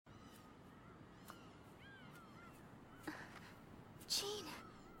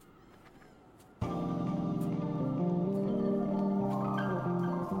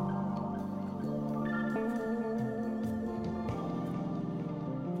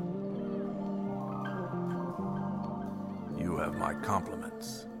have my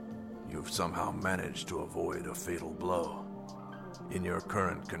compliments. You've somehow managed to avoid a fatal blow. In your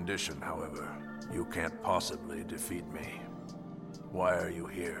current condition, however, you can't possibly defeat me. Why are you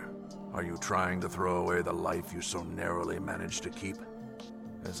here? Are you trying to throw away the life you so narrowly managed to keep?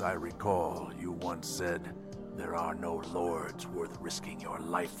 As I recall, you once said, there are no lords worth risking your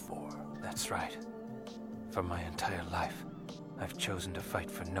life for. That's right. For my entire life, I've chosen to fight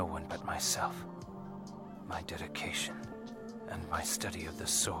for no one but myself. My dedication and my study of the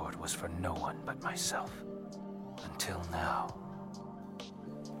sword was for no one but myself. Until now.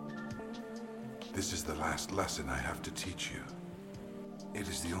 This is the last lesson I have to teach you. It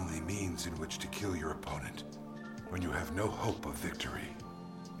is the only means in which to kill your opponent. When you have no hope of victory,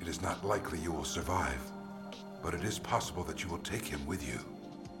 it is not likely you will survive, but it is possible that you will take him with you.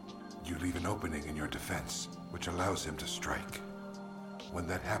 You leave an opening in your defense, which allows him to strike. When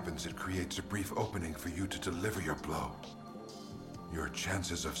that happens, it creates a brief opening for you to deliver your blow. Your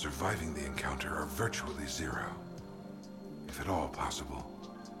chances of surviving the encounter are virtually zero. If at all possible,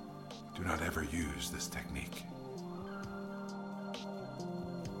 do not ever use this technique.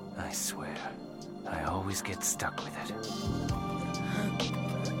 I swear, I always get stuck with it.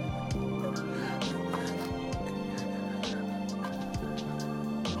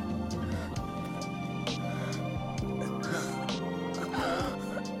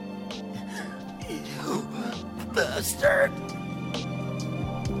 You bastard!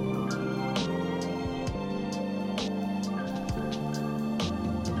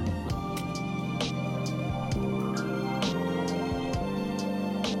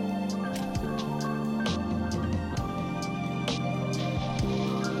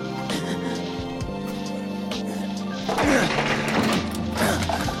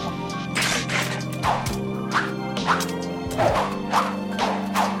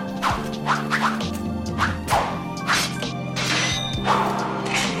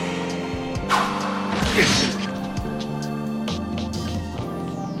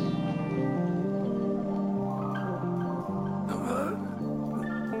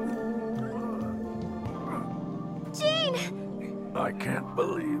 I can't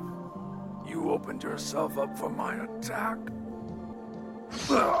believe you opened yourself up for my attack.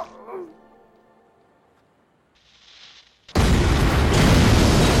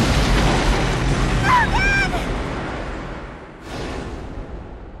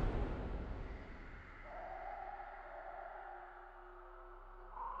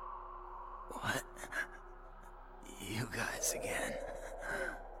 What? You guys again?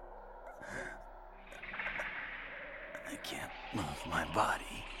 I can't move my body.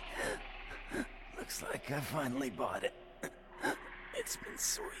 Looks like I finally bought it. It's been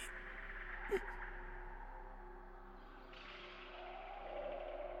sweet.